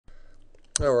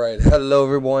Alright, hello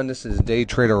everyone, this is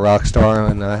DayTraderRockStar,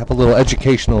 and I have a little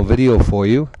educational video for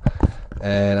you,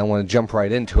 and I want to jump right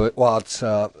into it while it's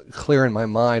clear in my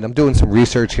mind. I'm doing some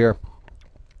research here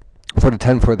for the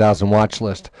 10 for 1,000 watch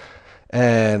list,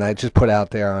 and I just put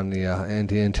out there on the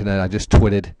internet, I just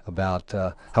tweeted about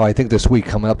how I think this week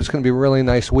coming up is going to be a really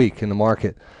nice week in the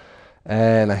market.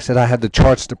 And I said I had the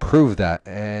charts to prove that,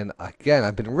 and again,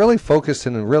 I've been really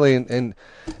focusing and really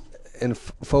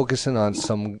focusing on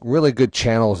some really good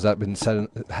channels that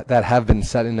have been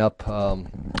setting up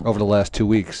over the last 2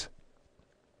 weeks.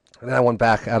 And then I went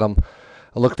back at them.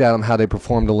 I looked at them how they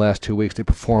performed the last 2 weeks. They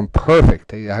performed perfect.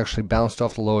 They actually bounced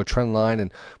off the lower trend line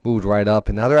and moved right up.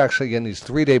 And now they're actually getting these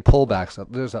 3-day pullbacks.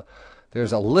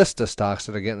 There's a list of stocks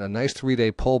that are getting a nice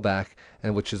 3-day pullback,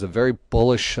 and which is a very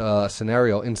bullish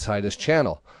scenario inside this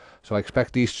channel. So I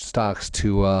expect these stocks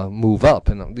to move up,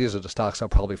 and these are the stocks I'll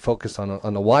probably focus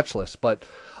on the watch list. But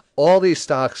all these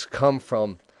stocks come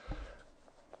from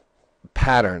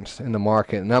patterns in the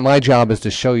market. Now my job is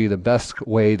to show you the best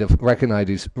way to recognize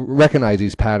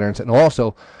these patterns, and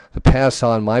also to pass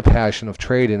on my passion of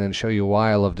trading and show you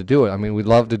why I love to do it. I mean, we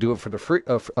love to do it for the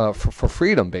for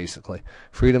freedom, basically,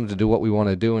 freedom to do what we want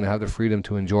to do and have the freedom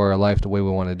to enjoy our life the way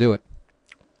we want to do it.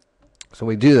 So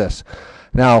we do this.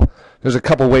 Now, there's a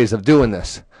couple ways of doing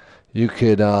this. You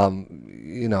could,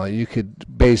 you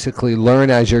could basically learn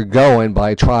as you're going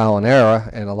by trial and error.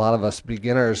 And a lot of us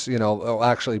beginners,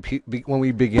 actually, when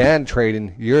we began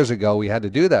trading years ago, we had to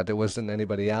do that. There wasn't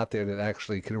anybody out there that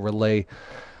actually could relay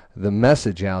the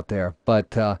message out there.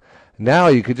 But now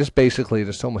you could just basically,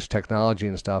 there's so much technology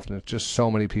and stuff, and there's just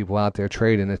so many people out there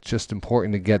trading. It's just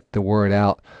important to get the word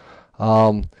out.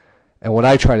 And what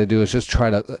I try to do is just try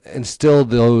to instill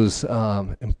those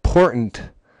important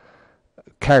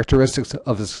characteristics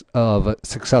of a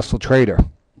successful trader.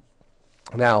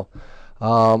 Now,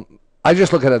 I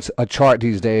just look at a chart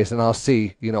these days, and I'll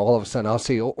see, all of a sudden I'll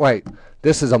see, oh, right,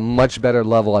 this is a much better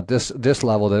level at this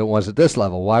level than it was at this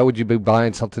level. Why would you be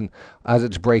buying something as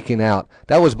it's breaking out?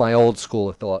 That was my old school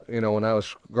of thought, when I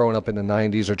was growing up in the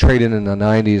 90s or trading in the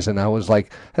 90s, and I was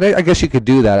like, and I guess you could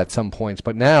do that at some points,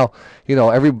 but now,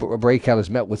 every breakout is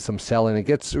met with some selling. It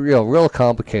gets real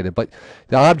complicated, but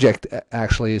the object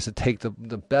actually is to take the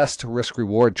best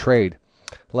risk-reward trade.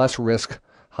 Less risk,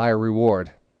 higher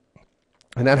reward.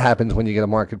 And that happens when you get a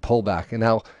market pullback. And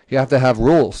now you have to have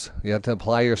rules. You have to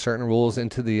apply your certain rules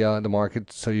into the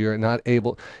market, so you're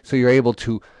able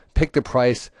to pick the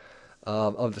price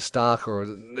of the stock or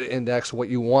the index, what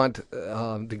you want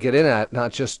to get in at,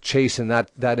 not just chasing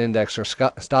that index or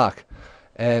stock.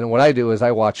 And what I do is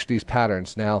I watch these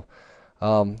patterns. Now,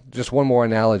 just one more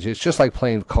analogy. It's just like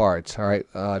playing cards. All right,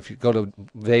 if you go to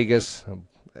Vegas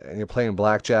and you're playing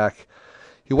blackjack.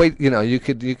 You wait, you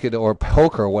could, or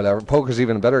poker or whatever. Poker's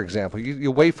even a better example.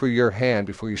 You wait for your hand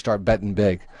before you start betting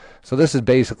big. So this is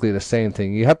basically the same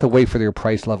thing. You have to wait for your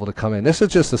price level to come in. This is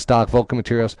just the stock Vulcan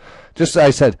Materials. Just as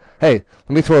I said, hey, let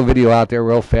me throw a video out there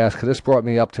real fast because this brought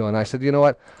me up to, and I said, you know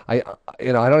what, I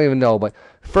don't even know, but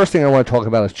first thing I want to talk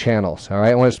about is channels. All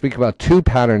right, I want to speak about two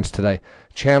patterns today: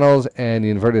 channels and the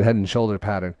inverted head and shoulder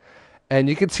pattern. And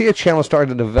you can see a channel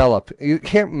starting to develop. You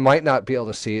might not be able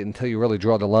to see it until you really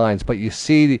draw the lines, but you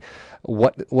see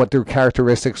what their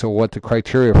characteristics or what the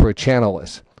criteria for a channel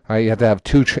is. All right, you have to have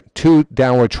two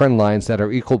downward trend lines that are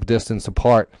equal distance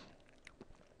apart,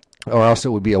 or else it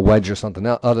would be a wedge or something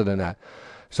other than that.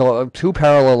 So two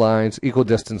parallel lines, equal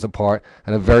distance apart,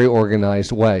 in a very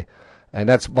organized way. And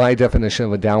that's my definition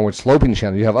of a downward sloping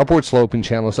channel. You have upward sloping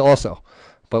channels also,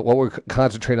 but what we're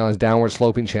concentrating on is downward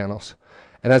sloping channels.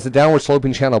 And as the downward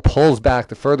sloping channel pulls back,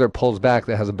 the further it pulls back,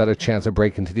 that has a better chance of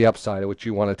breaking to the upside, at which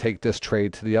you want to take this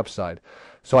trade to the upside.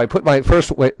 So I put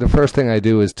the first thing I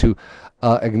do is to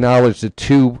acknowledge the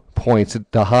 2 points,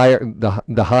 the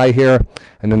high here,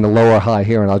 and then the lower high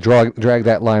here, and I'll drag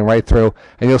that line right through,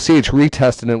 and you'll see it's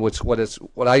retesting it,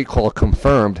 what I call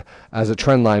confirmed as a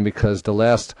trend line, because the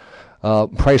last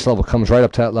price level comes right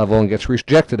up to that level and gets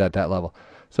rejected at that level.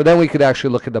 So then we could actually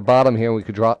look at the bottom here. We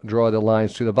could draw the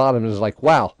lines through the bottom. And it's like,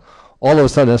 wow, all of a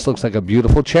sudden this looks like a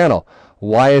beautiful channel.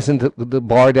 Why isn't the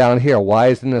bar down here? Why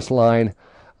isn't this line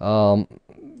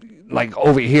like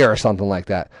over here or something like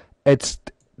that?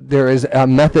 There is a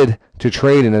method to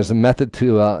trading. There's a method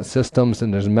to systems,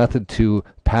 and there's a method to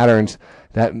patterns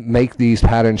that make these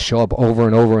patterns show up over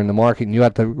and over in the market. And you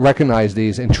have to recognize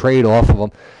these and trade off of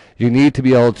them. You need to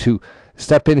be able to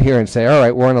step in here and say, all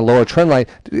right, we're on a lower trend line.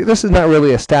 This is not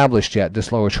really established yet,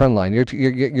 this lower trend line. You're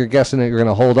guessing that you're going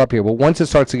to hold up here. But once it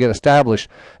starts to get established,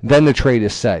 then the trade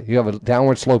is set. You have a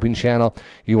downward sloping channel.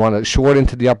 You want to short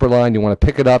into the upper line. You want to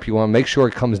pick it up. You want to make sure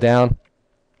it comes down.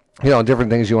 different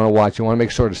things you want to watch. You want to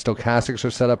make sure the stochastics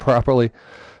are set up properly.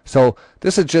 So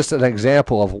this is just an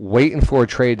example of waiting for a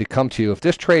trade to come to you. If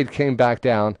this trade came back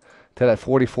down to that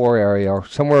 44 area or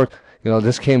somewhere,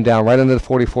 this came down right under the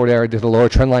 44 area, did a lower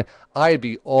trend line, I'd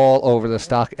be all over the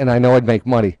stock, and I know I'd make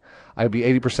money. I'd be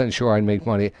 80% sure I'd make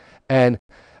money. And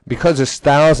because there's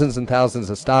thousands and thousands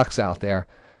of stocks out there,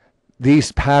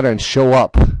 these patterns show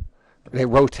up. They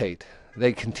rotate.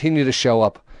 They continue to show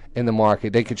up in the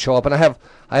market. They could show up, and I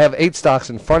have 8 stocks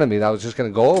in front of me that I was just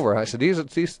going to go over. I said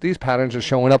these patterns are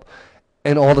showing up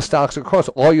in all the stocks across.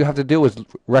 All you have to do is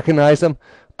recognize them,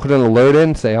 put an alert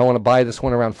in, say I want to buy this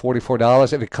one around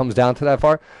 $44. If it comes down to that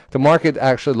far, the market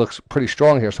actually looks pretty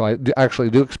strong here. So I actually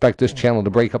do expect this channel to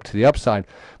break up to the upside.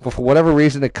 But for whatever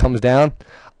reason it comes down,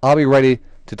 I'll be ready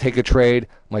to take a trade.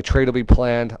 My trade will be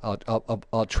planned.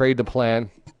 I'll trade the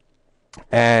plan,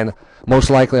 and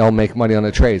most likely I'll make money on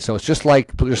the trade. So it's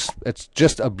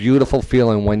just a beautiful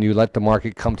feeling when you let the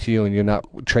market come to you and you're not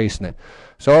chasing it.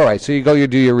 So all right, so you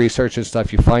do your research and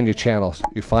stuff. You find your channels.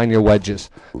 You find your wedges.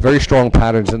 Very strong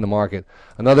patterns in the market.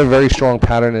 Another very strong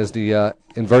pattern is the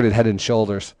inverted head and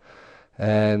shoulders.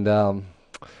 And I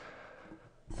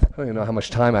don't even know how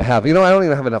much time I have. I don't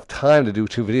even have enough time to do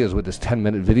 2 videos with this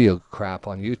 10-minute video crap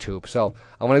on YouTube. So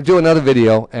I'm going to do another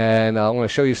video, and I'm going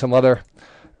to show you some other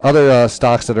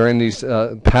stocks that are in these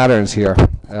patterns here.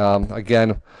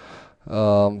 Again,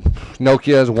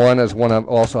 Nokia is one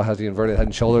also has the inverted head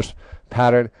and shoulders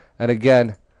pattern. And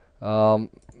again, the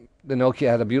Nokia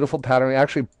had a beautiful pattern.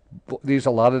 Actually, these are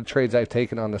a lot of the trades I've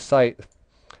taken on the site,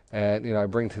 and I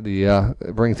bring to the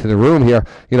room here.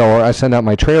 Or I send out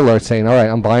my trade alert saying, all right,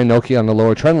 I'm buying Nokia on the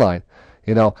lower trend line.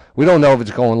 We don't know if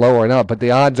it's going lower or not, but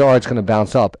the odds are it's going to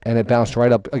bounce up, and it bounced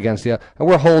right up against the, and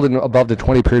we're holding above the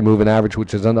 20-period moving average,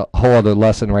 which is a whole other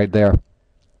lesson right there.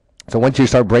 So once you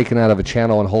start breaking out of a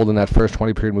channel and holding that first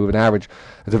 20-period moving average,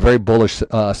 it's a very bullish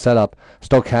setup.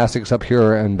 Stochastics up here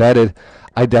are embedded.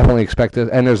 I definitely expect this,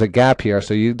 and there's a gap here,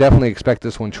 so you definitely expect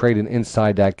this one trading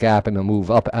inside that gap and to move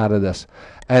up out of this.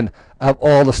 And of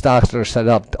all the stocks that are set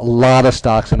up, a lot of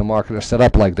stocks in the market are set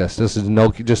up like this. This is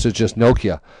Nokia. This is just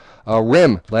Nokia.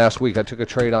 RIM last week, I took a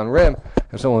trade on RIM,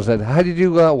 and someone said, why did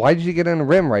you get in the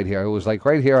RIM right here? It was like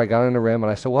right here, I got in the RIM,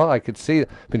 and I said, well, I could see,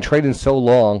 been trading so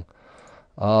long,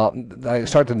 I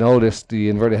start to notice the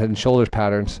inverted head and shoulders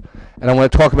patterns, and I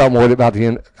want to talk about more about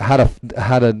how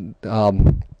to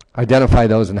identify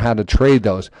those and how to trade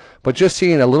those. But just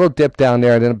seeing a little dip down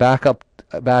there and then back up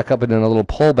and then a little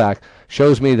pullback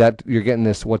shows me that you're getting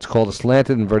this what's called a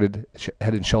slanted inverted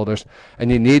head and shoulders,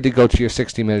 and you need to go to your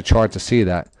 60-minute chart to see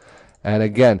that. And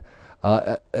again,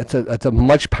 it's a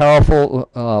much powerful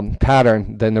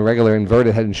pattern than the regular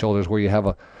inverted head and shoulders, where you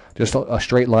have just a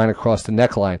straight line across the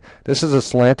neckline. This is a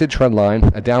slanted trend line,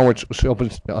 a downward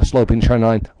sloping trend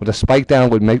line with a spike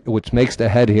downward, which makes the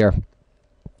head here,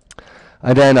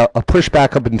 and then a push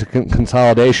back up into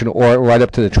consolidation or right up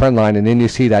to the trend line, and then you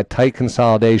see that tight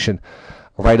consolidation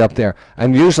right up there.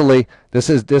 And usually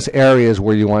this area is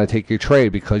where you want to take your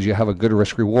trade, because you have a good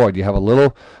risk reward. You have a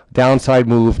little downside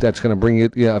move that's going to bring you,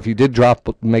 if you did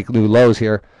make new lows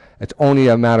here, it's only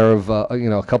a matter of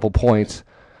a couple points.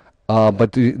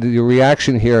 But the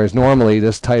reaction here is normally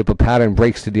this type of pattern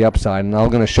breaks to the upside, and I'm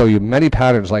going to show you many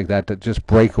patterns like that just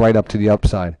break right up to the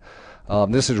upside.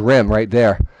 This is RIM right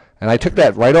there, and I took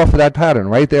that right off of that pattern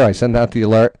right there. I sent out the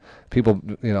alert. People,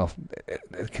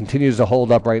 it continues to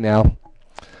hold up right now.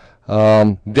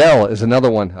 Dell is another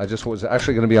one. I just was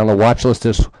actually going to be on the watch list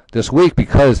this week,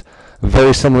 because a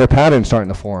very similar pattern starting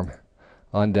to form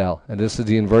on Dell, and this is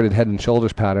the inverted head and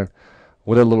shoulders pattern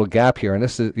with a little gap here, and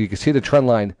this is, you can see the trend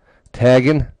line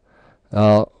tagging.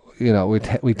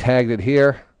 We tagged it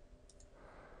here.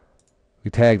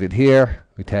 We tagged it here.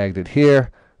 We tagged it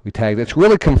here. We tagged it. It's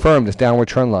really confirmed this downward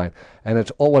trend line, and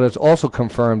what it's also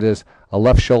confirmed is a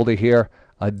left shoulder here,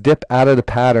 a dip out of the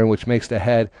pattern, which makes the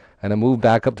head, and a move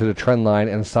back up to the trend line,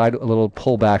 and a little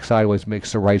pullback sideways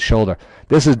makes the right shoulder.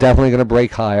 This is definitely going to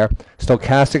break higher.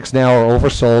 Stochastics now are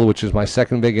oversold, which is my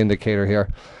second big indicator here,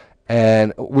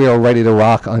 and we are ready to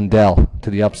rock on Dell to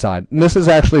the upside. And this is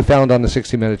actually found on the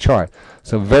 60-minute chart.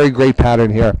 So very great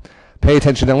pattern here. Pay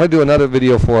attention. I'm going to do another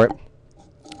video for it,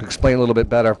 explain a little bit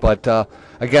better. But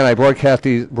again, I broadcast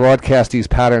these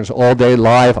patterns all day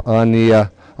live on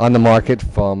the market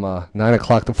from 9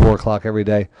 o'clock to 4 o'clock every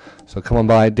day. So come on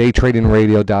by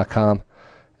DayTraderRockStar.com,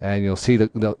 and you'll see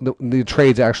the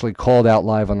trades actually called out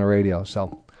live on the radio.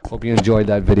 So hope you enjoyed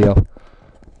that video.